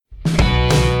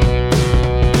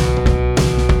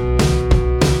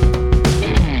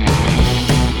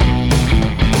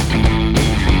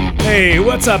Hey,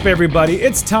 what's up everybody?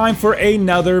 It's time for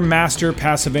another Master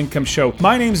Passive Income show.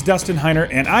 My name's Dustin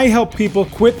Heiner and I help people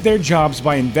quit their jobs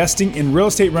by investing in real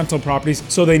estate rental properties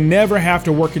so they never have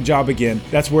to work a job again.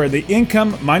 That's where the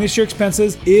income minus your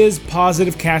expenses is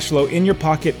positive cash flow in your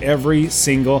pocket every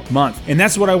single month. And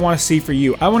that's what I want to see for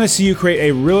you. I want to see you create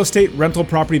a real estate rental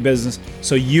property business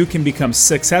so you can become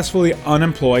successfully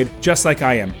unemployed just like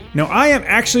I am. Now, I am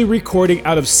actually recording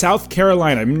out of South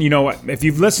Carolina. You know, if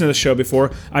you've listened to the show before,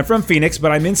 I'm from Phoenix,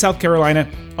 but I'm in South Carolina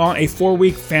on a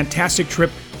 4-week fantastic trip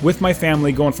with my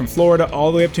family, going from Florida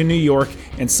all the way up to New York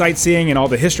and sightseeing and all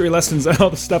the history lessons and all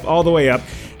the stuff all the way up.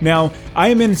 Now, I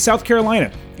am in South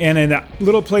Carolina and in a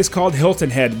little place called Hilton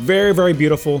Head. Very, very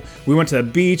beautiful. We went to the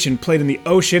beach and played in the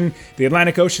ocean. The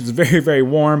Atlantic Ocean is very, very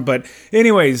warm. But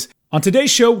anyways, on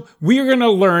today's show, we are going to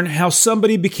learn how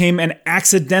somebody became an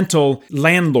accidental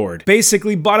landlord.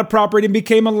 Basically bought a property and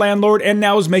became a landlord and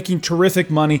now is making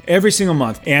terrific money every single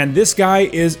month. And this guy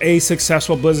is a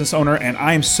successful business owner and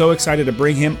I am so excited to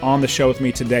bring him on the show with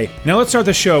me today. Now let's start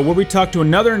the show where we talk to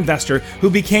another investor who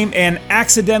became an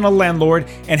accidental landlord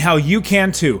and how you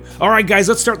can too. All right, guys,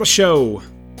 let's start the show.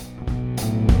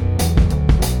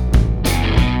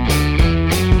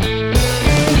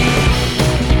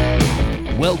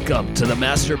 Welcome to the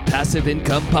Master Passive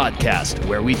Income Podcast,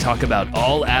 where we talk about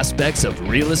all aspects of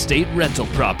real estate rental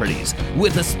properties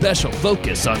with a special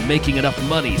focus on making enough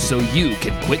money so you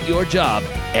can quit your job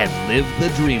and live the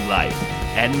dream life.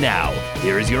 And now,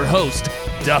 here is your host,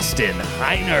 Dustin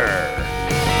Heiner.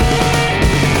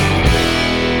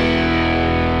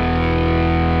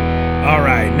 All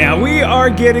right, now we are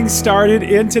getting started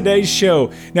in today's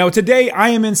show. Now today I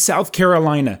am in South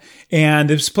Carolina and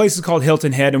this place is called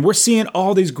Hilton Head and we're seeing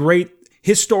all these great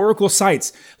historical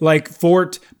sites like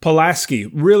Fort Pulaski.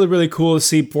 Really, really cool to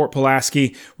see Fort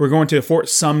Pulaski. We're going to Fort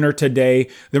Sumner today.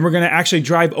 Then we're going to actually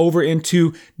drive over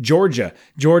into Georgia,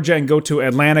 and go to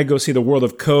Atlanta, go see the World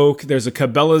of Coke. There's a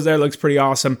Cabela's there. Looks pretty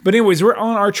awesome. But anyways, we're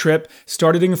on our trip,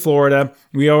 started in Florida.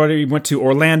 We already went to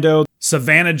Orlando,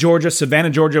 Savannah, Georgia. Savannah,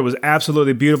 Georgia was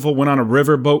absolutely beautiful. Went on a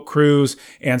riverboat cruise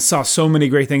and saw so many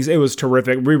great things. It was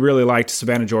terrific. We really liked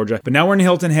Savannah, Georgia. But now we're in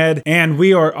Hilton Head and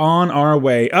we are on our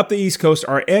way up the East Coast.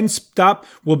 Our end stop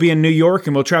will be in New York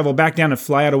and we'll travel back down and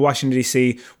fly out of Washington,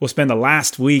 D.C. We'll spend the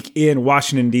last week in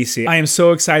Washington, D.C. I am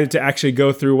so excited to actually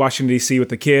go through Washington, D.C. with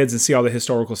the kids and see all the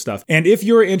historical stuff. And if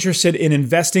you're interested in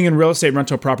investing in real estate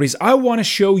rental properties, I want to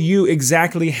show you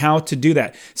exactly how to do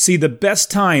that. See, the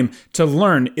best time to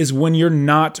learn is when you're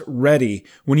not ready,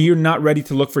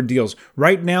 to look for deals.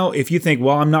 Right now, if you think,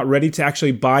 well, I'm not ready to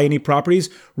actually buy any properties,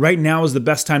 right now is the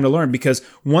best time to learn because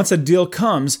once a deal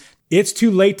comes, it's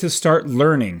too late to start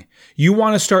learning. You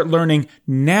want to start learning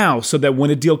now so that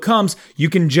when a deal comes, you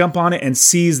can jump on it and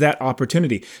seize that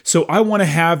opportunity. So I want to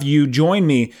have you join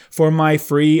me for my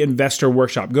free investor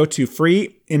workshop. Go to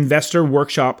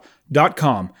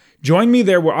freeinvestorworkshop.com. Join me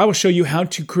there where I will show you how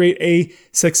to create a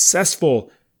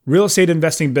successful real estate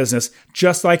investing business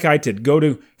just like I did. Go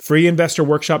to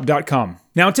freeinvestorworkshop.com.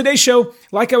 Now, in today's show,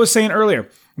 like I was saying earlier,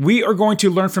 we are going to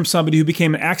learn from somebody who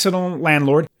became an accidental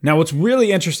landlord. Now, what's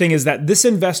really interesting is that this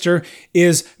investor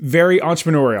is very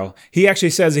entrepreneurial. He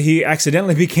actually says that he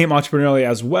accidentally became entrepreneurial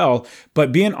as well,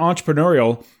 but being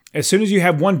entrepreneurial, as soon as you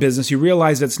have one business, you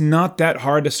realize it's not that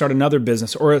hard to start another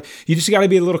business, or you just got to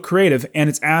be a little creative, and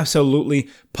it's absolutely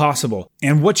possible.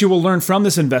 And what you will learn from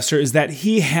this investor is that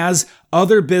he has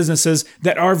other businesses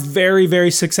that are very, very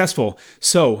successful.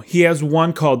 So he has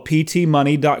one called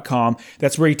ptmoney.com.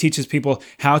 That's where he teaches people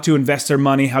how to invest their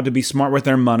money, how to be smart with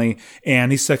their money.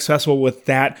 And he's successful with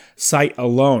that site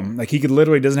alone. Like he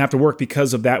literally doesn't have to work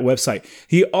because of that website.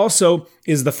 He also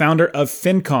is the founder of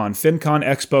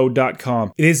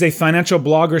FinConExpo.com. It is a financial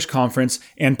bloggers conference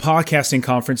and podcasting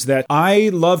conference that I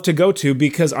love to go to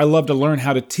because I love to learn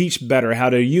how to teach better, how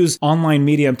to use online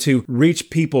medium to reach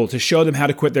people, to show them how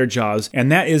to quit their jobs.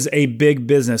 And that is a big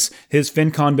business. His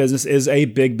FinCon business is a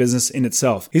big business in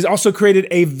itself. He's also created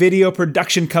a video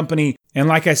production company. And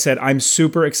like I said, I'm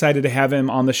super excited to have him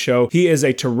on the show. He is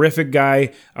a terrific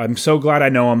guy. I'm so glad I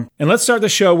know him. And let's start the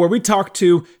show where we talk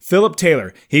to Philip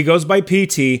Taylor. He goes by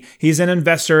PT. He's an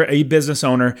investor, a business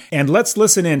owner. And let's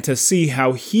listen in to see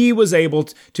how he was able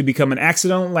to become an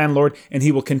accidental landlord, and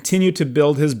he will continue to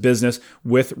build his business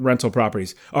with rental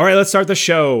properties. All right, let's start the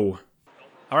show.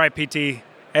 All right, PT.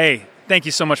 Hey, thank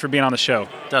you so much for being on the show.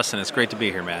 Dustin, it's great to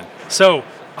be here, man. So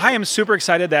I am super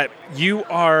excited that you're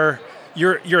a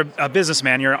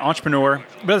businessman, you're an entrepreneur,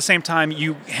 but at the same time,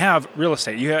 you have real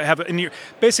estate. You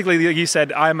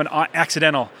said, I'm an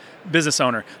accidental business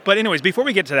owner. But anyways, before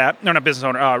we get to that, no, not business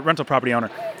owner, rental property owner.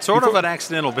 Sort of an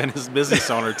accidental business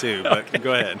owner too, but okay.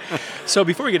 Go ahead. So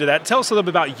before we get to that, tell us a little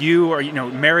bit about you. Are you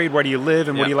married? Where do you live?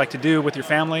 And what do you like to do with your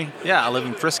family? Yeah, I live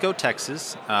in Frisco,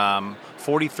 Texas.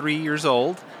 43 years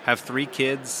old. Have 3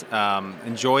 kids.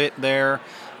 Enjoy it there.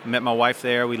 Met my wife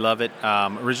there. We love it.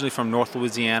 Originally from North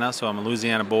Louisiana, so I'm a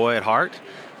Louisiana boy at heart,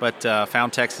 but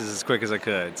found Texas as quick as I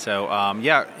could. So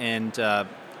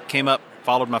came up,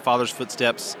 followed my father's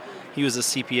footsteps. He was a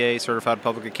CPA, certified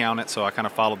public accountant, so I kind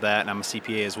of followed that, and I'm a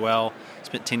CPA as well.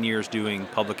 Spent 10 years doing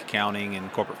public accounting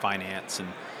and corporate finance, and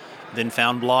then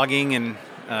found blogging and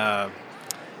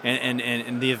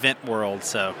the event world.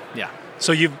 So yeah.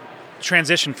 So you've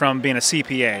transitioned from being a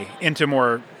CPA into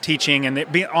more teaching and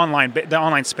the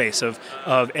online space of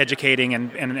educating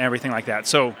and everything like that.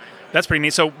 So that's pretty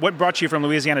neat. So what brought you from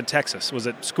Louisiana to Texas? Was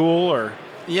it school or?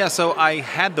 Yeah, so I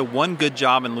had the one good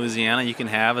job in Louisiana you can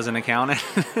have as an accountant.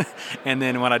 And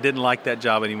then when I didn't like that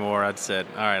job anymore, I'd said,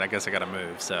 all right, I guess I got to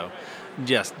move. So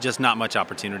just not much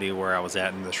opportunity where I was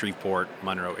at in the Shreveport,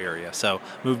 Monroe area. So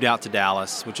moved out to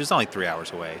Dallas, which is only 3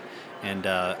 hours away, and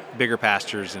bigger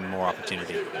pastures and more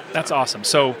opportunity. That's awesome.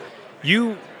 So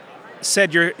you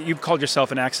said you've called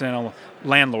yourself an accidental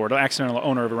landlord, an accidental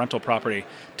owner of a rental property.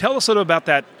 Tell us a little about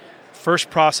that first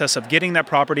process of getting that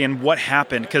property and what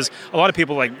happened, because a lot of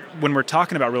people, like when we're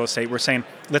talking about real estate, we're saying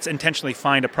let's intentionally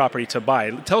find a property to buy.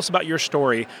 Tell us about your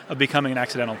story of becoming an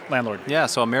accidental landlord. Yeah,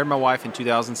 so I married my wife in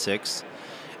 2006,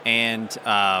 and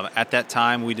at that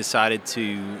time we decided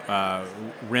to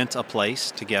rent a place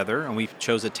together, and we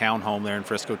chose a townhome there in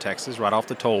Frisco, Texas, right off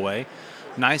the tollway.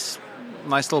 Nice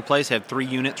little place. Had 3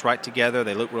 units right together.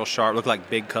 They look real sharp, look like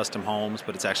big custom homes,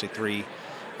 but it's actually 3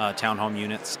 townhome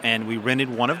units, and we rented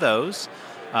one of those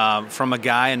from a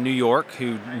guy in New York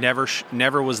who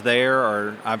never was there,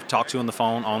 or I've talked to on the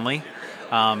phone only,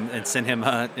 and sent him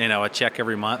a check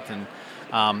every month. And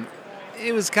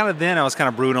it was kind of then I was kind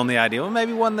of brewing on the idea, well,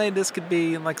 maybe one day this could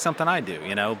be like something I do,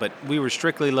 But we were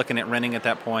strictly looking at renting at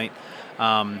that point.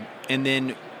 And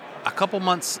then a couple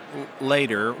months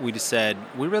later, we just said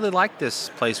we really like this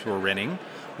place we're renting.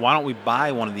 Why don't we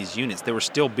buy one of these units? They were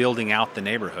still building out the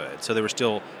neighborhood, so they were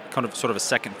still kind of sort of a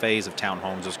second phase of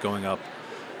townhomes just going up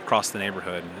across the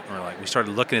neighborhood. And we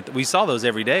started looking at we saw those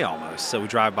every day almost. So we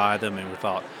drive by them and we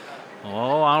thought,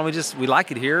 oh, why don't we like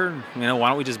it here? Why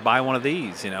don't we just buy one of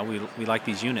these? We like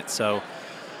these units. So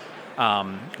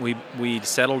we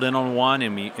settled in on one,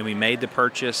 and we made the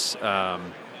purchase.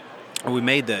 We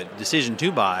made the decision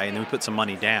to buy, and then we put some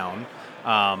money down.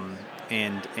 So we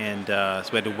had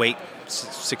to wait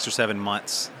 6 or 7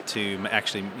 months to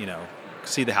actually,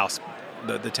 see the house,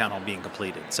 the townhome being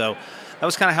completed. So that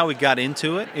was kind of how we got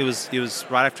into it. It was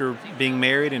right after being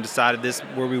married and decided this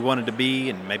where we wanted to be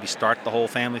and maybe start the whole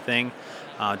family thing.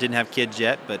 Didn't have kids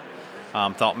yet, but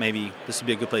thought maybe this would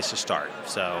be a good place to start.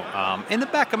 So in the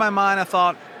back of my mind, I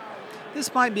thought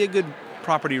this might be a good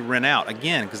property to rent out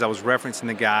again, because I was referencing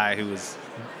the guy who was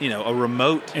a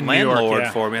remote in landlord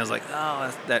York, for me. I was like,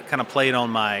 oh, that kind of played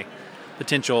on my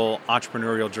potential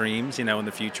entrepreneurial dreams, in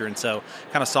the future. And so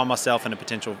kind of saw myself in a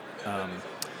potential,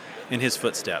 in his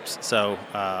footsteps. So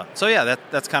yeah,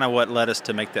 that's kind of what led us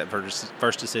to make that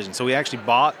first decision. So we actually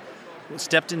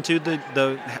stepped into the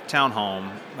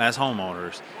townhome as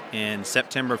homeowners in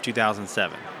September of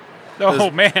 2007.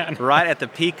 Oh man! Right at the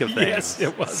peak of things. Yes,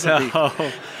 it was. So,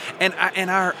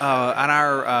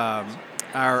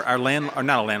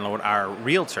 our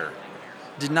realtor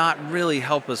did not really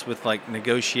help us with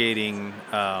negotiating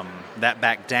that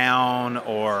back down,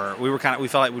 or we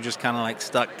felt like we were just kind of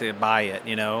stuck to buy it,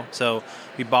 So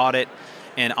we bought it,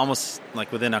 and almost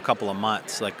within a couple of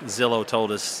months, Zillow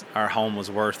told us our home was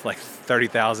worth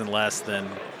 $30,000 less than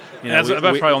that's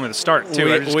probably only the start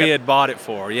too. We had bought it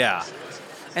for, yeah.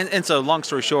 And so, long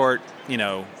story short,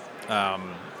 that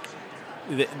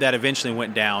eventually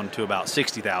went down to about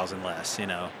 $60,000 less,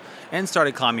 and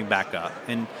started climbing back up.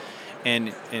 And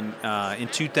in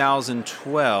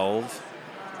 2012,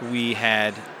 we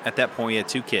had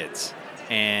 2 kids,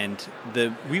 and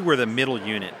we were the middle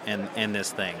unit in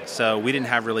this thing. So we didn't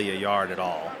have really a yard at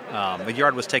all. The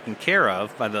yard was taken care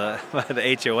of by the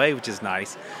HOA, which is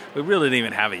nice. We really didn't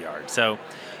even have a yard. So.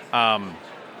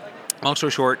 Long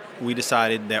story short, we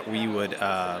decided that we would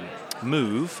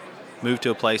move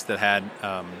to a place that had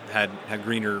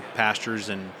greener pastures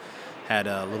and had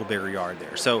a little bigger yard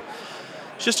there. So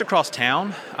it's just across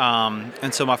town.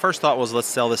 And so my first thought was, let's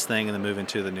sell this thing and then move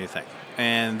into the new thing.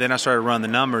 And then I started running the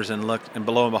numbers and looked, and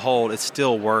below and behold, it's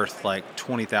still worth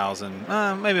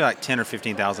 $20,000, maybe $10,000 or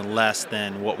 $15,000 less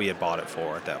than what we had bought it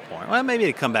for at that point. Well, maybe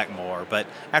it'd come back more, but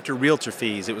after realtor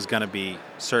fees, it was going to be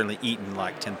certainly eaten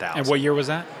 $10,000. And what year was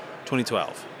that?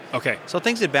 2012. Okay. So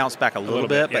things had bounced back a little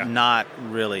bit, but not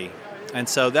really. And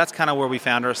so that's kind of where we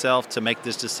found ourselves to make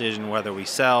this decision whether we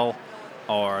sell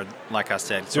or, like I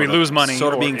said, we lose money,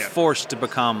 sort of being forced to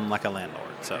become like a landlord.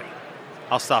 So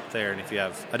I'll stop there, and if you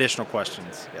have additional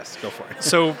questions, yes, go for it.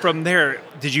 So from there,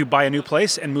 did you buy a new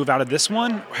place and move out of this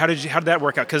one? How did that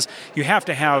work out? Because you have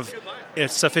to have a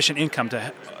sufficient income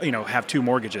to have two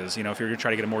mortgages. If you're going to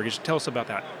try to get a mortgage, tell us about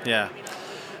that. Yeah.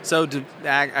 So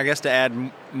I guess to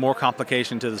add more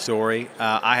complication to the story,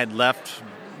 I had left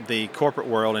the corporate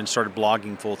world and started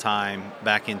blogging full time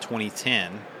back in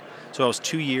 2010. So I was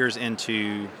 2 years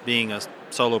into being a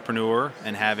solopreneur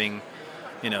and having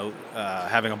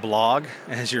a blog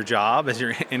as your job, as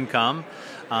your income.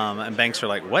 And banks are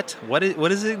like, what? What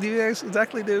is it you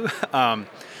exactly do?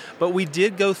 But we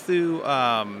did go through,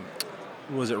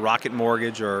 was it Rocket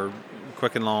Mortgage or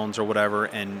Quicken Loans or whatever?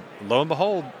 And lo and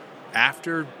behold,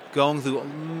 after going through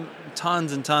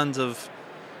tons and tons of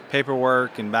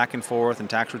paperwork and back and forth and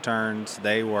tax returns,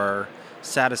 they were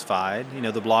satisfied.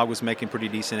 The blog was making pretty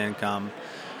decent income.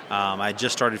 I had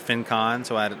just started FinCon,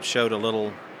 so I showed a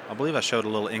little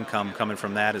income coming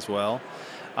from that as well.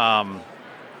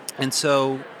 And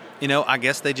so, I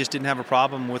guess they just didn't have a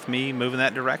problem with me moving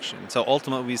that direction. So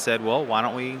ultimately we said, well, why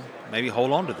don't we maybe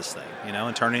hold on to this thing,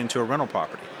 and turn it into a rental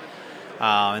property.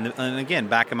 And again,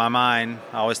 back in my mind,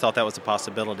 I always thought that was a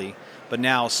possibility, but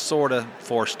now sort of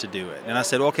forced to do it. And I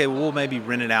said, okay, we'll maybe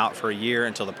rent it out for a year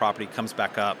until the property comes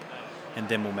back up, and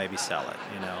then we'll maybe sell it,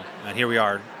 And here we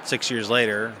are 7 years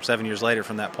later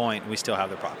from that point, and we still have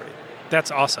the property. That's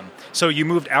awesome. So you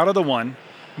moved out of the one,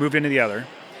 moved into the other,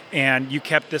 and you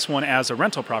kept this one as a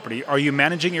rental property. Are you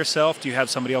managing yourself? Do you have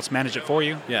somebody else manage it for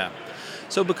you? Yeah.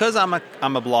 So because I'm a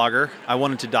blogger, I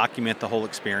wanted to document the whole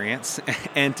experience.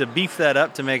 And to beef that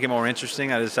up, to make it more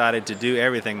interesting, I decided to do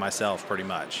everything myself pretty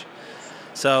much.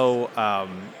 So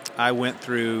I went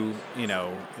through,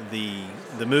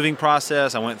 the moving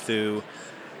process. I went through,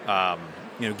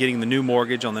 getting the new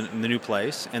mortgage on the new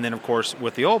place. And then, of course,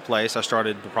 with the old place, I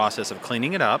started the process of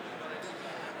cleaning it up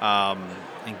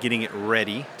and getting it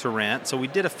ready to rent. So we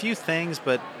did a few things,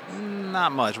 but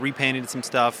not much. Repainted some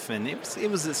stuff, and it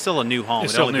was still a new home.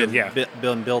 It's still new,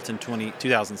 been built in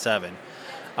 2007.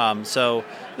 So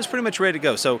it was pretty much ready to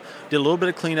go. So did a little bit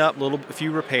of cleanup, a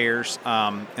few repairs,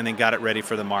 and then got it ready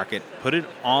for the market. Put it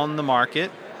on the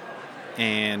market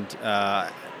and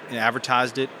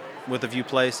advertised it with a few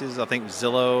places. I think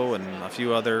Zillow and a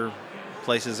few other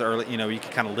places early. You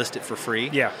could kind of list it for free.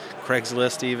 Yeah.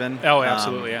 Craigslist even. Oh,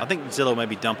 absolutely. Yeah. I think Zillow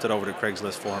maybe dumped it over to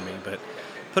Craigslist for me, but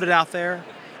put it out there,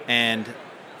 and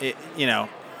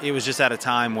it was just at a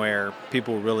time where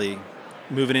people were really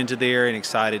moving into the area and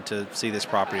excited to see this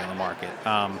property on the market.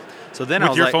 So then with I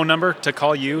was your like, phone number to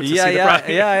call you to see the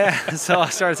property? Yeah. So I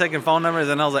started taking phone numbers,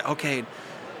 and I was like, okay,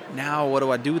 now what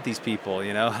do I do with these people?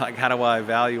 Like, how do I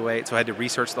evaluate? So I had to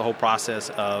research the whole process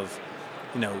of,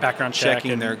 background check,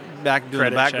 checking doing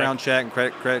the background check and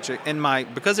credit check. And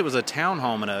because it was a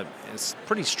townhome and it's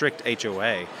pretty strict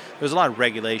HOA, there's a lot of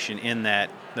regulation in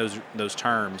those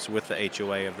terms with the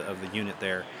HOA of the unit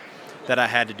there, that I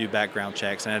had to do background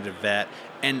checks and I had to vet.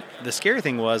 And the scary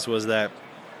thing was that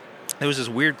there was this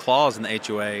weird clause in the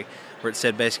HOA where it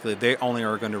said basically they only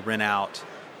are going to rent out.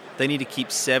 They need to keep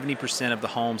 70% of the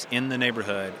homes in the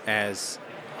neighborhood as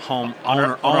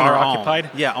owner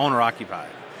occupied. Yeah, owner occupied.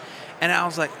 And I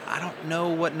was like, I don't know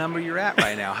what number you're at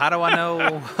right now. How do I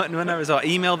know what number? So I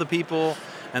emailed the people,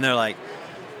 and they're like,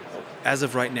 as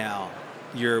of right now,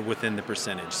 you're within the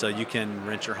percentage, so you can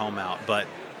rent your home out, but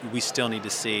we still need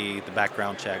to see the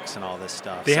background checks and all this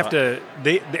stuff. The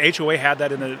HOA had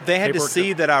that in the They had to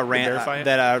see that I ran,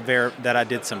 that I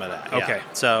did some of that. Okay.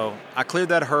 Yeah. So I cleared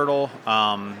that hurdle.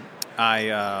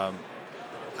 I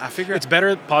figured it's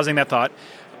better, pausing that thought,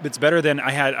 it's better than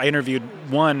I interviewed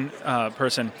one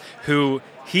person who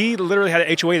he literally had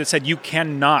an HOA that said you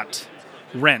cannot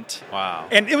rent. Wow.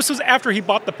 And it was after he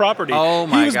bought the property. Oh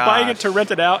my gosh. He was buying it to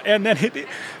rent it out, and then he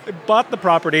bought the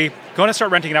property, going to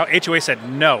start renting it out. HOA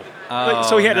said no.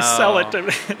 So he had to sell it.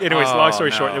 Anyways, long story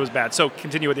short, it was bad. So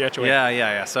continue with the HOA.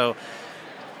 Yeah. So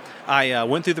I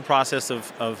went through the process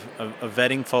of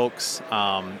vetting folks,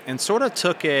 and sort of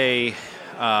took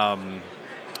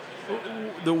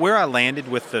where I landed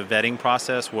with the vetting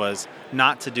process was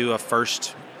not to do a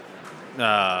first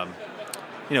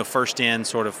in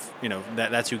sort of,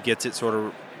 that's who gets it sort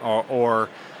of, or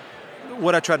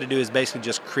what I tried to do is basically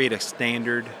just create a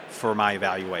standard for my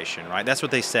evaluation, right? That's what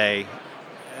they say.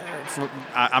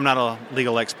 I'm not a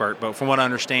legal expert, but from what I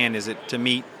understand is it to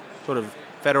meet sort of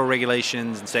federal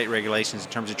regulations and state regulations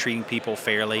in terms of treating people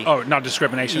fairly. Oh, not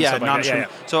discrimination. Yeah, stuff like that.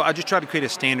 So I just tried to create a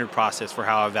standard process for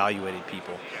how I evaluated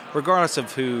people, regardless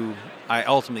of who I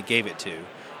ultimately gave it to.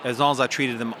 As long as I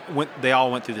treated them, they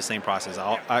all went through the same process.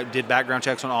 I did background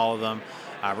checks on all of them.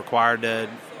 I required a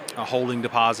holding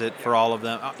deposit for all of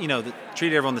them.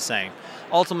 Treated everyone the same.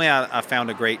 Ultimately, I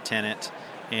found a great tenant,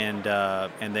 and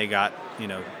they got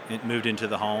moved into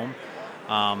the home.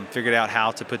 Figured out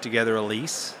how to put together a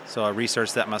lease, so I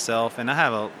researched that myself. And I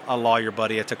have a lawyer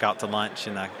buddy I took out to lunch,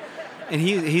 and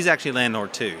he's actually a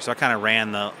landlord too. So I kind of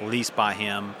ran the lease by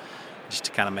him, just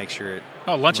to kind of make sure it.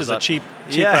 Oh, lunch is a cheap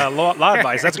law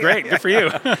advice. That's great. Good for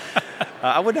you.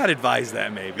 I would not advise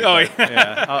that, maybe. Oh,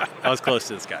 yeah. I was close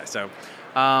to this guy, so.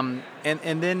 And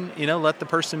then let the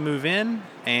person move in,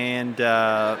 and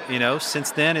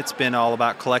since then it's been all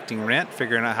about collecting rent,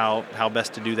 figuring out how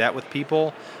best to do that with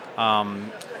people.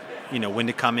 When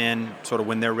to come in, sort of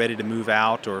when they're ready to move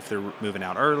out, or if they're moving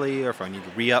out early, or if I need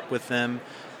to re-up with them,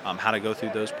 how to go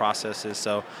through those processes.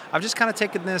 So I've just kind of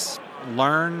taken this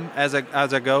learn as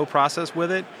I go process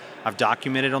with it. I've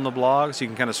documented on the blog, so you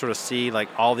can kind of sort of see like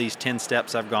all these 10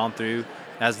 steps I've gone through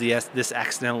as this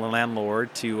accidental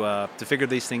landlord to figure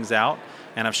these things out,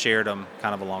 and I've shared them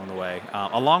kind of along the way,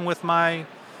 along with my,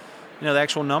 the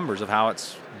actual numbers of how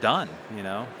it's done.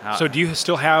 So do you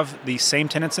still have the same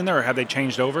tenants in there, or have they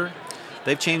changed over?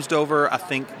 They've changed over. I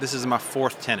think this is my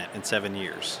 4th tenant in 7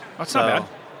 years. That's not bad.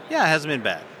 Yeah, it hasn't been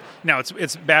bad. No,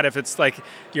 it's bad if it's like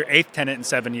your 8th tenant in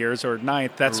 7 years or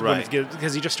 9th. That's right.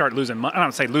 Because you just start losing money. I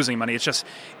don't say losing money. It just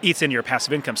eats into your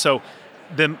passive income. So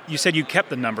you said you kept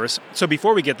the numbers. So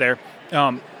before we get there,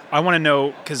 I want to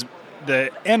know, because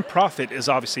the end profit is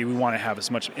obviously we want to have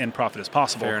as much end profit as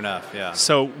possible. Fair enough, yeah.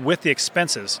 So with the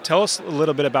expenses, tell us a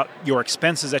little bit about your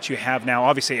expenses that you have now.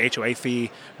 Obviously HOA fee,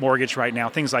 mortgage right now,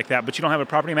 things like that. But you don't have a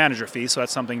property manager fee, so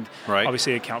that's something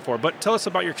obviously to account for. But tell us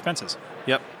about your expenses.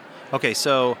 Yep. Okay,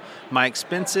 so my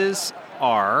expenses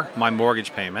are my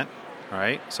mortgage payment,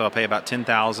 right? So I pay about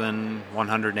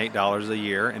 $10,108 a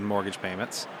year in mortgage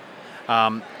payments.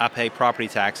 I pay property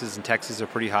taxes, and Texas are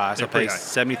pretty high. So I pay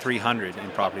 $7,300 in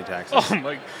property taxes. Oh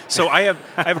my! So I have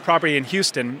a property in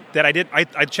Houston that I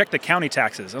checked the county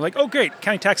taxes. I'm like, oh great,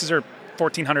 county taxes are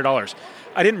 $1,400.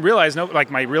 I didn't realize,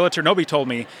 my realtor, nobody told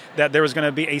me that there was going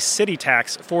to be a city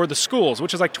tax for the schools,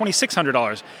 which is like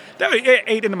 $2,600. That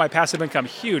ate into my passive income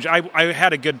huge. I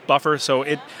had a good buffer, so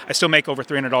I still make over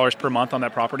 $300 per month on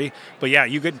that property. But yeah,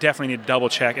 you could definitely need to double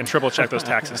check and triple check those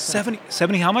taxes.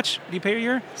 70, how much do you pay a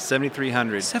year?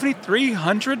 $7,300.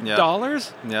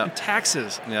 $7,300 Yep. in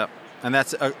taxes. Yep. And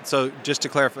that's, so just to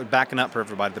clarify, backing up for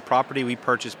everybody, the property we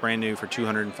purchased brand new for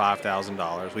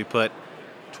 $205,000. We put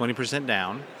 20%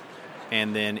 down.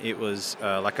 And then it was,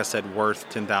 like I said, worth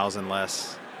 $10,000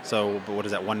 less. So, what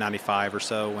is that, $195 or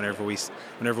so?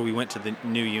 Whenever we went to the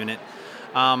new unit,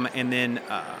 and then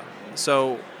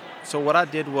so what I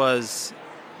did was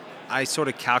I sort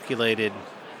of calculated.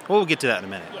 Well, we'll get to that in a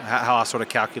minute. How I sort of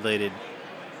calculated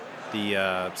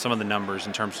the some of the numbers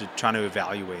in terms of trying to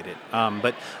evaluate it.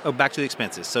 But back to the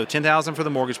expenses. So $10,000 for the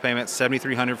mortgage payment,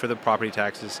 $7,300 for the property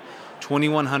taxes,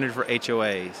 $2,100 for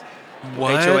HOAs.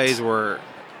 What? HOAs were.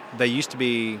 They used to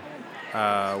be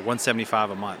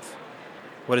 $175 a month.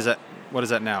 What is that? What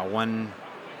is that now?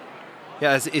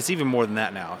 Yeah, it's even more than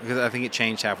that now, because I think it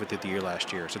changed halfway through the year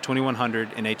last year. So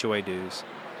 $2,100 in HOA dues.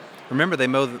 Remember, they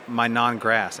mow my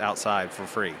non-grass outside for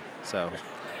free. So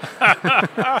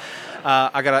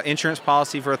I got an insurance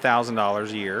policy for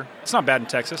 $1,000 a year. It's not bad in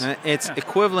Texas. It's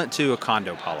equivalent to a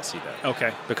condo policy, though.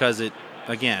 Okay. Because the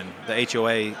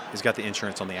HOA has got the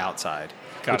insurance on the outside.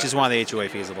 Which is why the HOA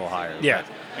fee is a little higher. Yeah,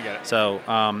 I get it. So,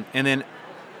 and then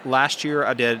last year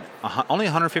I did only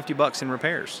 $150 in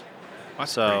repairs.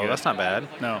 That's that's not bad.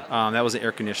 No. That was an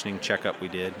air conditioning checkup we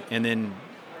did. And then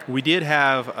we did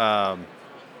have,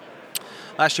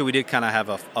 last year we did kind of have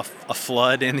a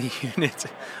flood in the unit.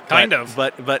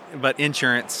 But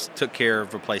insurance took care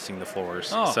of replacing the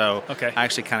floors. Oh, so okay. I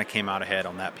actually kind of came out ahead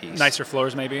on that piece. Nicer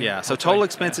floors maybe? Yeah, so total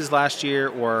expenses last year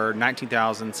were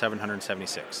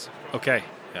 $19,776. Okay.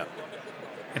 Yeah.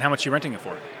 And how much are you renting it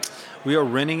for? We are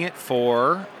renting it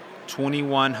for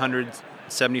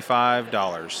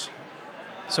 $2,175.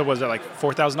 So was that like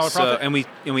 $4,000 profit? So, and we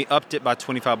upped it by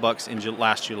 $25 in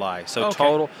last July. So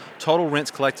total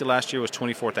rents collected last year was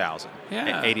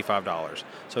 $84,085.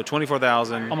 So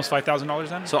 $24,000. Almost $5,000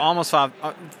 then. So almost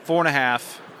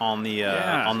 $4.5 on the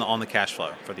on the cash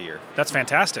flow for the year. That's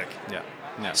fantastic. Yeah.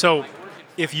 So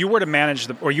if you were to manage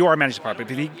you are managing the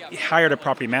property, if you hired a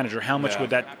property manager, how much would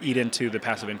that eat into the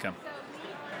passive income?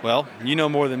 Well, you know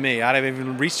more than me. I haven't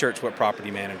even researched what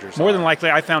property managers More are. than likely,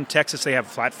 I found Texas, they have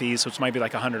flat fees, so it might be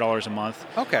like $100 a month.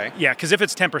 Okay. Yeah, because if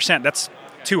it's 10%, that's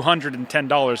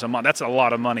 $210 a month. That's a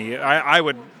lot of money. I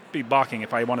would be balking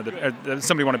if I wanted to,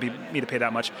 somebody wanted me to pay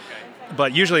that much.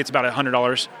 But usually it's about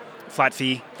 $100 flat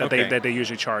fee that they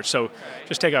usually charge. So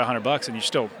just take out $100 and you're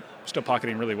still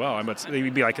pocketing really well. I mean, it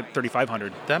would be like at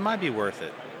 $3,500. That might be worth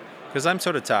it. Because I'm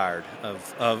sort of tired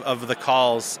of the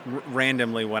calls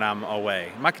randomly when I'm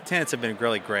away. My tenants have been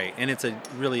really great, and it's a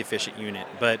really efficient unit.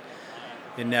 But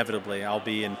inevitably, I'll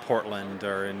be in Portland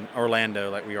or in Orlando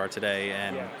like we are today,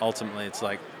 and ultimately it's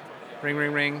like, ring,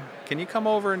 ring, ring. Can you come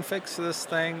over and fix this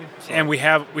thing? So, and we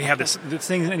have this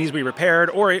thing that needs to be repaired.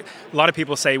 Or a lot of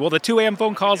people say, well, the 2 a.m.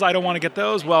 phone calls, I don't want to get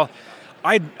those. Well,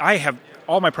 I have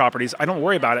all my properties, I don't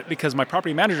worry about it because my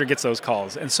property manager gets those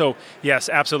calls. And so, yes,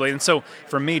 absolutely. And so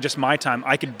for me, just my time,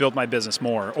 I could build my business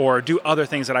more or do other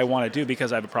things that I want to do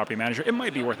because I have a property manager. It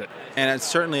might be worth it. And it's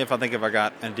certainly, if I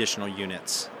got additional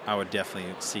units, I would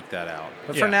definitely seek that out.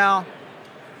 But for now,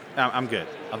 I'm good.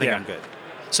 I think I'm good.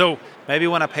 So maybe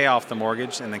when I pay off the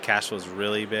mortgage and the cash flow is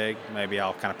really big, maybe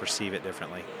I'll kind of perceive it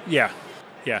differently. Yeah.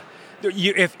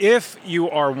 If you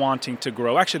are wanting to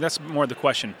grow, actually, that's more the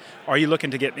question. Are you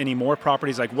looking to get any more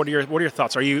properties? Like, what are your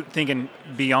thoughts? Are you thinking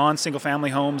beyond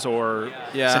single-family homes or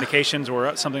syndications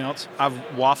or something else? I've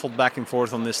waffled back and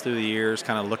forth on this through the years,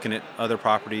 kind of looking at other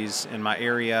properties in my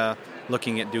area,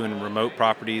 looking at doing remote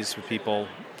properties with people,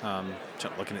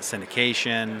 looking at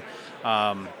syndication.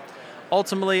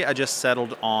 Ultimately, I just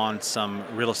settled on some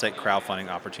real estate crowdfunding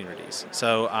opportunities.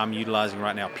 So I'm utilizing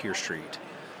right now Pier Street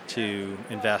to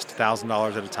invest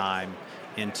 $1,000 at a time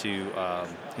into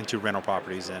rental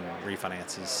properties and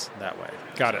refinances that way.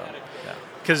 Got it. Yeah.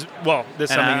 Because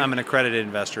I'm an accredited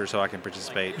investor, so I can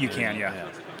participate. You can.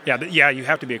 You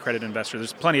have to be an accredited investor.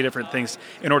 There's plenty of different things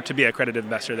in order to be an accredited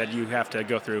investor that you have to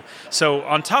go through. So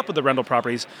on top of the rental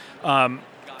properties,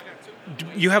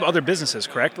 you have other businesses,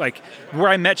 correct? Like where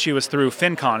I met you is through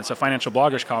FinCon. It's a financial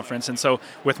bloggers conference. And so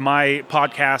with my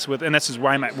podcast, and this is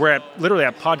where I'm at, we're literally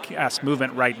at podcast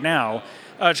movement right now,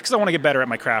 just because I want to get better at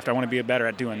my craft. I want to be better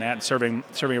at doing that and serving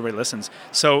everybody listens.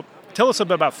 So tell us a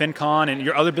bit about FinCon and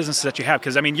your other businesses that you have,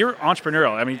 because I mean you're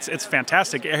entrepreneurial. I mean it's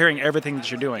fantastic hearing everything that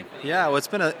you're doing. Yeah, well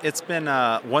it's been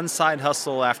one side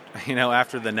hustle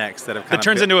after the next that have kind of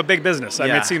turns into a big business. I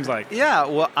mean it seems like. Yeah,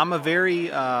 well I'm a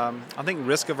very I think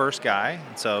risk averse guy,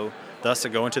 and so thus I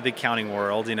go into the accounting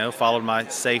world. Followed my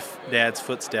safe dad's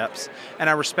footsteps, and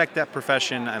I respect that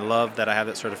profession. I love that I have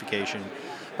that certification,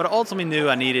 but I ultimately knew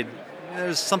there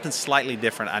was something slightly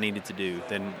different I needed to do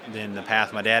than the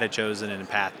path my dad had chosen and the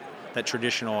path that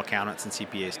traditional accountants and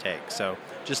CPAs take. So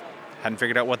just hadn't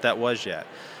figured out what that was yet.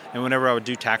 And whenever I would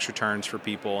do tax returns for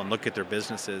people and look at their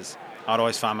businesses, I would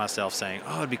always find myself saying,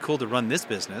 oh, it'd be cool to run this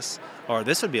business, or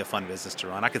this would be a fun business to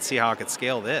run. I could see how I could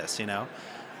scale this, And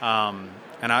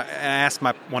I asked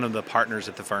one of the partners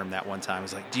at the firm that one time, I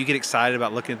was like, do you get excited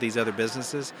about looking at these other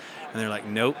businesses? And they're like,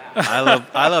 nope,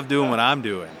 I love doing what I'm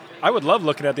doing. I would love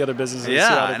looking at the other businesses.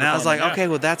 Yeah, and I was like, okay,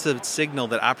 well, that's a signal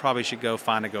that I probably should go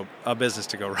find a business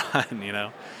to go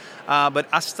run, But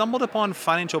I stumbled upon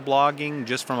financial blogging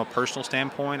just from a personal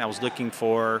standpoint. I was looking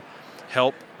for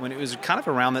help when it was kind of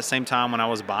around that same time when I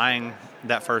was buying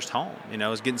that first home. I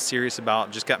was getting serious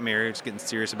just got married, just getting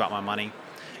serious about my money.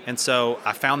 And so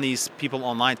I found these people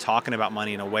online talking about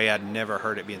money in a way I'd never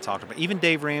heard it being talked about. Even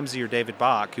Dave Ramsey or David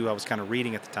Bach, who I was kind of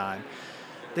reading at the time,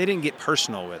 they didn't get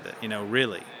personal with it,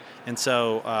 really. And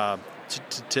so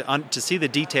to see the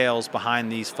details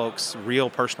behind these folks' real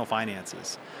personal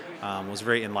finances was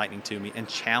very enlightening to me and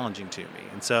challenging to me.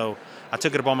 And so I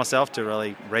took it upon myself to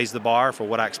really raise the bar for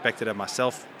what I expected of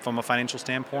myself from a financial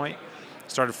standpoint.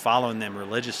 Started following them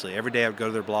religiously. Every day I would go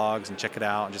to their blogs and check it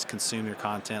out and just consume their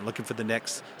content, looking for the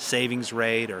next savings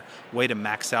rate or way to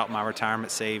max out my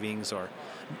retirement savings. Or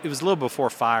it was a little before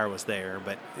FIRE was there,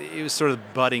 but it was sort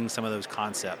of budding some of those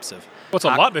concepts of. Well, it's a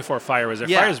lot before FIRE was there.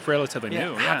 Yeah. FIRE is relatively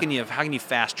new. How can you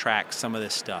fast track some of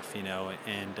this stuff,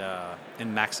 and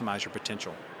maximize your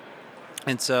potential?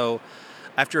 And so,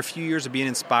 after a few years of being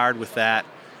inspired with that,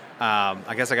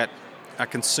 I guess I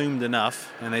consumed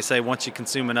enough, and they say once you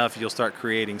consume enough, you'll start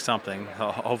creating something.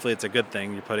 Hopefully it's a good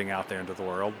thing you're putting out there into the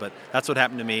world, but that's what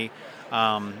happened to me.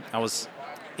 I was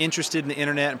interested in the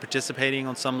internet and participating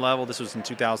on some level. This was in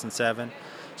 2007,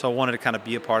 so I wanted to kind of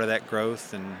be a part of that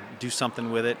growth and do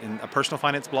something with it, and a personal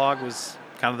finance blog was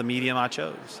kind of the medium I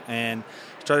chose, and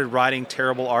started writing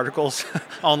terrible articles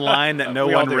online that no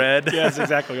one read. Yes,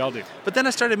 exactly, we all do. But then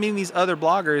I started meeting these other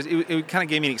bloggers. It kind of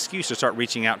gave me an excuse to start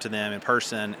reaching out to them in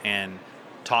person and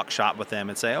talk shop with them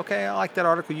and say, okay, I like that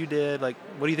article you did. Like,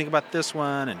 what do you think about this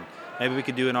one? And maybe we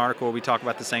could do an article where we talk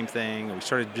about the same thing. And we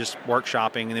started just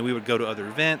workshopping, and then we would go to other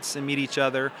events and meet each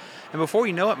other. And before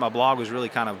you know it, my blog was really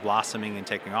kind of blossoming and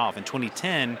taking off. In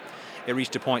 2010, it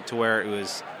reached a point to where it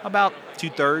was about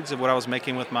 2/3 of what I was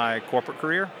making with my corporate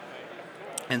career.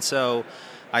 And so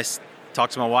I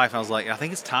talked to my wife, and I was like, I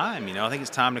think it's time, I think it's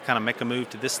time to kind of make a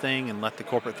move to this thing and let the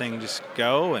corporate thing just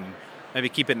go and maybe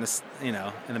keep it in this, and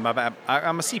then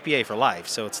I'm a CPA for life,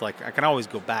 so it's like I can always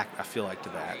go back, I feel like, to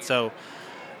that. So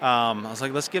I was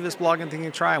like, let's give this blogging thing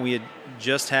a try. And we had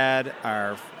just had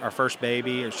our first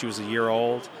baby. She was a year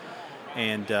old,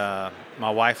 and my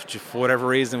wife, for whatever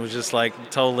reason, was just like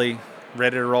totally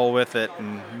ready to roll with it,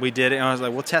 and we did it. And I was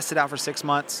like, we'll test it out for 6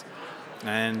 months.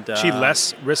 And she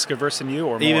less risk averse than you,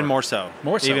 or more? Even more so.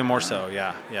 More so. Even more so.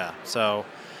 Yeah. So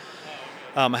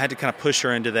I had to kind of push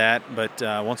her into that, but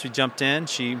once we jumped in,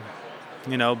 she,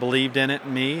 believed in it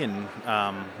and me, and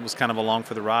was kind of along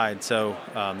for the ride. So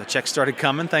the checks started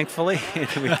coming, thankfully.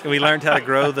 we learned how to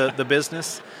grow the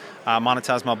business.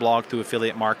 Monetized my blog through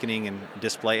affiliate marketing and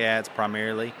display ads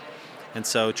primarily. And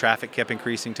so traffic kept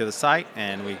increasing to the site,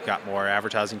 and we got more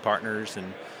advertising partners,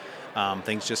 and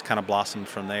things just kind of blossomed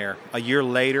from there. A year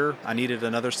later, I needed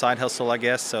another side hustle, I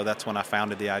guess, so that's when I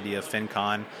founded the idea of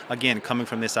FinCon. Again, coming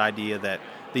from this idea that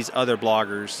these other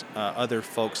bloggers, other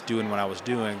folks doing what I was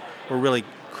doing, were really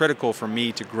critical for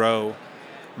me to grow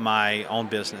my own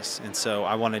business. And so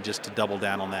I wanted just to double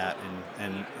down on that.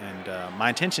 And my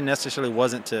intention necessarily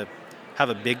wasn't to have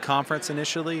a big conference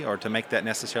initially, or to make that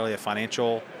necessarily a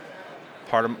financial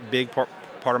part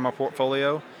of my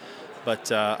portfolio.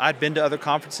 But I'd been to other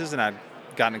conferences, and I'd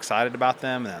gotten excited about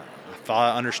them, and I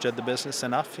thought I understood the business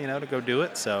enough, to go do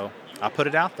it. So I put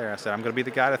it out there. I said, I'm going to be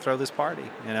the guy to throw this party,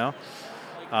 and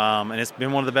it's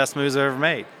been one of the best moves I've ever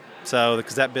made. So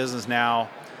because that business now,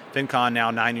 FinCon now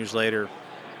 9 years later,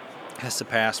 has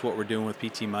surpassed what we're doing with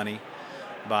PT Money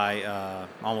by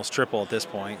almost triple at this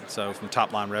point. So from a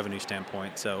top-line revenue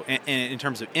standpoint. So in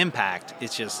terms of impact,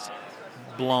 it's just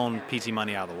blown PT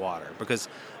Money out of the water, because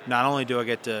not only do I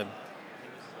get to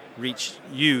reach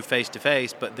you face to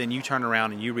face, but then you turn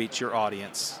around and you reach your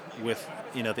audience with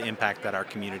the impact that our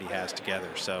community has together.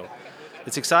 So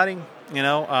it's exciting,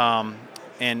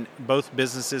 and both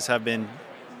businesses have been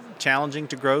challenging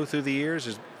to grow through the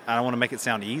years. I don't want to make it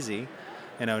sound easy,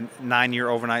 9-year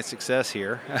overnight success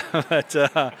here,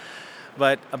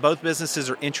 but both businesses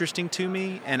are interesting to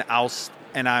me, and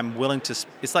I'm willing to.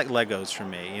 It's like Legos for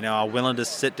me, I'm willing to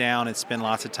sit down and spend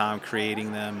lots of time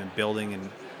creating them and building and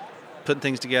putting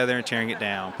things together and tearing it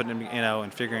down, putting them,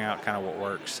 and figuring out kind of what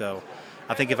works. So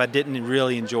I think if I didn't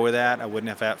really enjoy that, I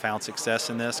wouldn't have found success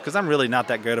in this, because I'm really not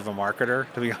that good of a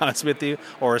marketer, to be honest with you,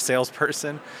 or a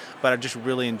salesperson. But I just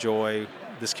really enjoy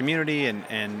this community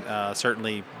and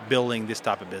certainly building this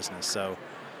type of business. So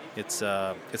it's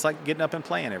like getting up and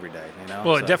playing every day,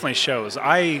 Well, it definitely shows.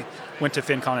 I went to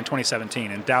FinCon in 2017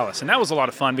 in Dallas, and that was a lot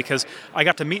of fun, because I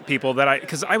got to meet people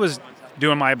because I was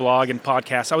doing my blog and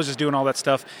podcast. I was just doing all that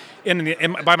stuff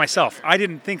by myself. I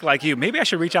didn't think like you, maybe I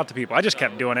should reach out to people. I just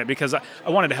kept doing it because I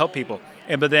wanted to help people.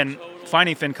 But then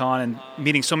finding FinCon and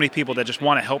meeting so many people that just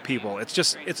want to help people,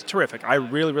 it's terrific. I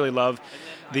really, really love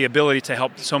the ability to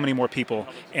help so many more people.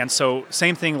 And so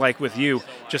same thing like with you,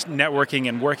 just networking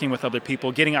and working with other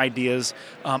people, getting ideas,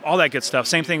 all that good stuff.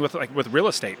 Same thing with real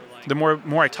estate. The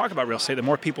more I talk about real estate, the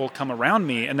more people come around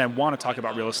me and then want to talk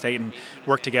about real estate and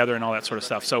work together and all that sort of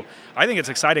stuff. So I think it's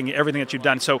exciting, everything that you've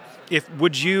done. So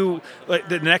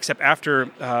the next step after,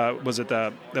 was it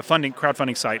the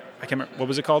crowdfunding site? I can't remember, what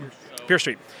was it called? Peer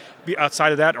Street.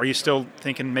 Outside of that, are you still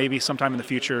thinking maybe sometime in the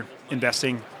future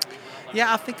investing?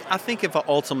 Yeah, I think if I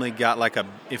ultimately got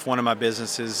if one of my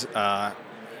businesses, had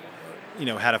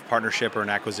a partnership or an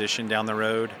acquisition down the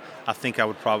road, I think I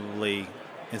would probably,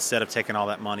 instead of taking all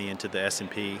that money into the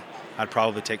S&P, I'd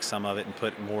probably take some of it and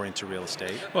put more into real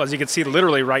estate. Well, as you can see,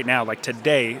 literally right now, like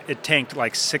today, it tanked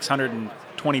like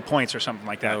 620 points or something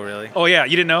like that. Oh, really? Oh, yeah.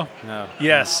 You didn't know? No.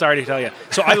 Yes, sorry to tell you.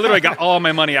 So I literally got all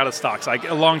my money out of stocks like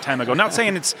a long time ago. Not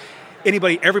saying it's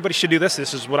everybody should do this.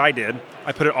 This is what I did.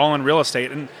 I put it all in real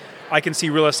estate, and I can see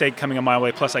real estate coming a mile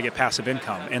away, plus I get passive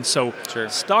income. And so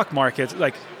Stock markets,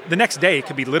 like the next day it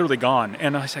could be literally gone.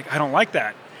 And I was like, I don't like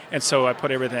that. And so I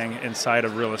put everything inside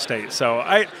of real estate. So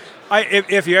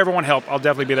if you ever want help, I'll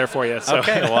definitely be there for you. So.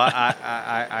 Okay, well,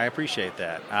 I appreciate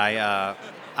that.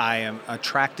 I am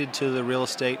attracted to the real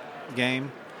estate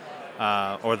game,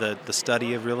 or the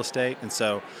study of real estate. And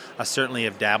so I certainly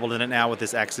have dabbled in it now with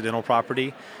this accidental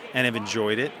property and have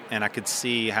enjoyed it. And I could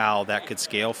see how that could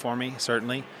scale for me,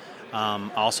 certainly.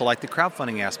 I also like the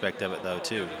crowdfunding aspect of it, though,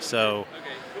 too. So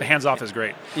The hands-off is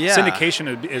great. Yeah.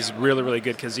 Syndication is really, really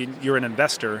good because you're an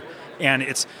investor, and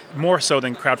it's more so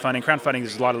than crowdfunding. Crowdfunding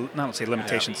is a lot of, not to say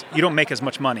limitations. You don't make as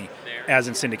much money as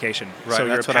in syndication. Right, so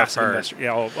you're that's a what I've passive heard. investor.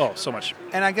 Yeah, oh, so much.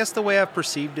 And I guess the way I've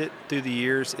perceived it through the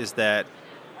years is that,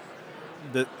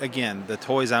 the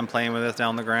toys I'm playing with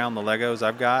down the ground, the Legos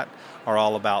I've got, are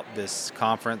all about this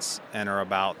conference and are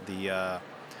about the,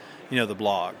 the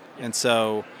blog. And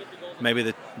so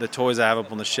maybe the toys I have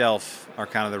up on the shelf are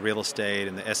kind of the real estate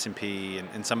and the S&P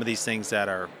and some of these things that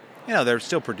are, they're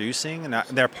still producing and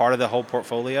they're part of the whole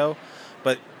portfolio,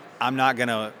 but I'm not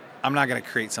gonna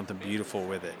create something beautiful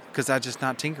with it because I'm just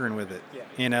not tinkering with it,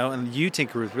 And you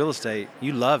tinker with real estate,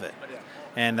 you love it,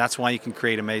 and that's why you can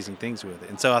create amazing things with it.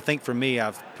 And so I think for me,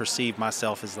 I've perceived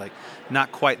myself as like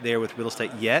not quite there with real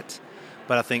estate yet,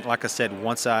 but I think, like I said,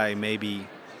 once I maybe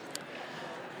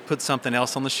put something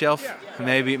else on the shelf,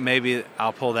 maybe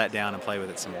I'll pull that down and play with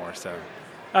it some more. So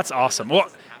that's awesome. Well,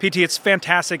 PT, it's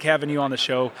fantastic having you on the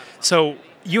show. So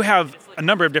you have a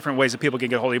number of different ways that people can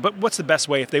get a hold of you, but what's the best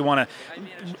way if they want to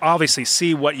obviously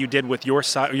see what you did with your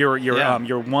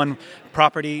one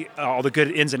property, all the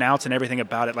good ins and outs and everything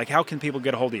about it? Like, how can people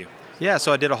get a hold of you? Yeah,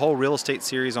 so I did a whole real estate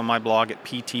series on my blog at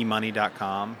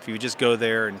ptmoney.com. If you just go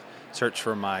there and search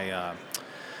for my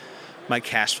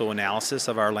cash flow analysis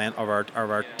of our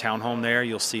townhome there,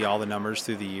 you'll see all the numbers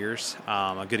through the years.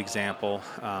 A good example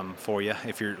for you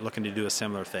if you're looking to do a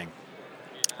similar thing.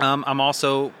 I'm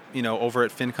also, over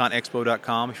at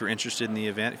finconexpo.com if you're interested in the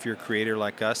event, if you're a creator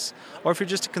like us, or if you're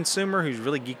just a consumer who's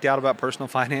really geeked out about personal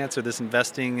finance or this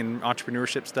investing and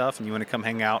entrepreneurship stuff, and you want to come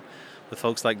hang out with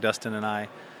folks like Dustin and I,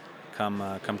 come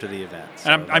to the event.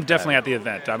 So I'm definitely at the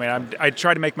event. I mean, I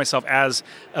try to make myself as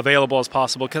available as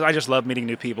possible because I just love meeting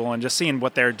new people and just seeing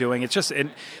what they're doing. It's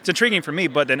intriguing for me,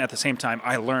 but then at the same time,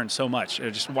 I learn so much. I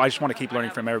just want to keep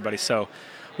learning from everybody. So,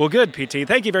 well, good, PT.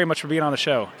 Thank you very much for being on the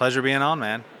show. Pleasure being on,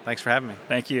 man. Thanks for having me.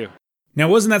 Thank you. Now,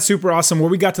 wasn't that super awesome where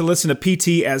we got to listen to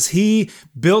PT as he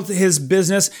built his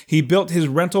business, he built his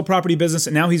rental property business,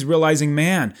 and now he's realizing,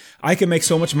 man, I can make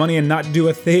so much money and not do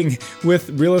a thing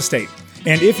with real estate.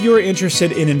 And if you're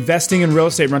interested in investing in real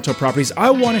estate rental properties,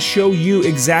 I want to show you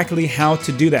exactly how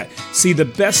to do that. See, the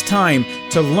best time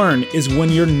to learn is when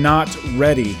you're not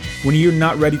ready,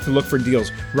 to look for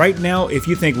deals. Right now, if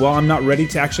you think, well, I'm not ready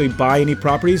to actually buy any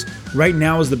properties, right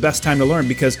now is the best time to learn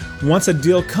because once a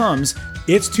deal comes,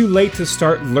 it's too late to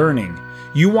start learning.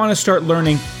 You want to start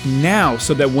learning now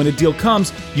so that when a deal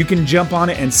comes, you can jump on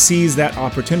it and seize that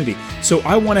opportunity. So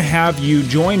I want to have you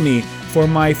join me for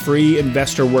my free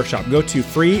investor workshop. Go to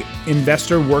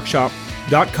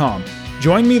freeinvestorworkshop.com.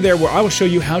 Join me there where I will show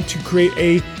you how to create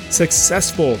a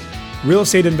successful real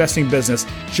estate investing business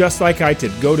just like I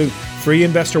did. Go to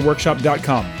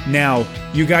freeinvestorworkshop.com. Now,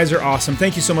 you guys are awesome.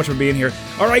 Thank you so much for being here.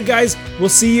 All right, guys, we'll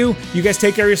see you. You guys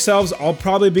take care of yourselves. I'll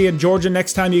probably be in Georgia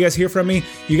next time you guys hear from me.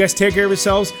 You guys take care of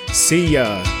yourselves. See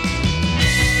ya.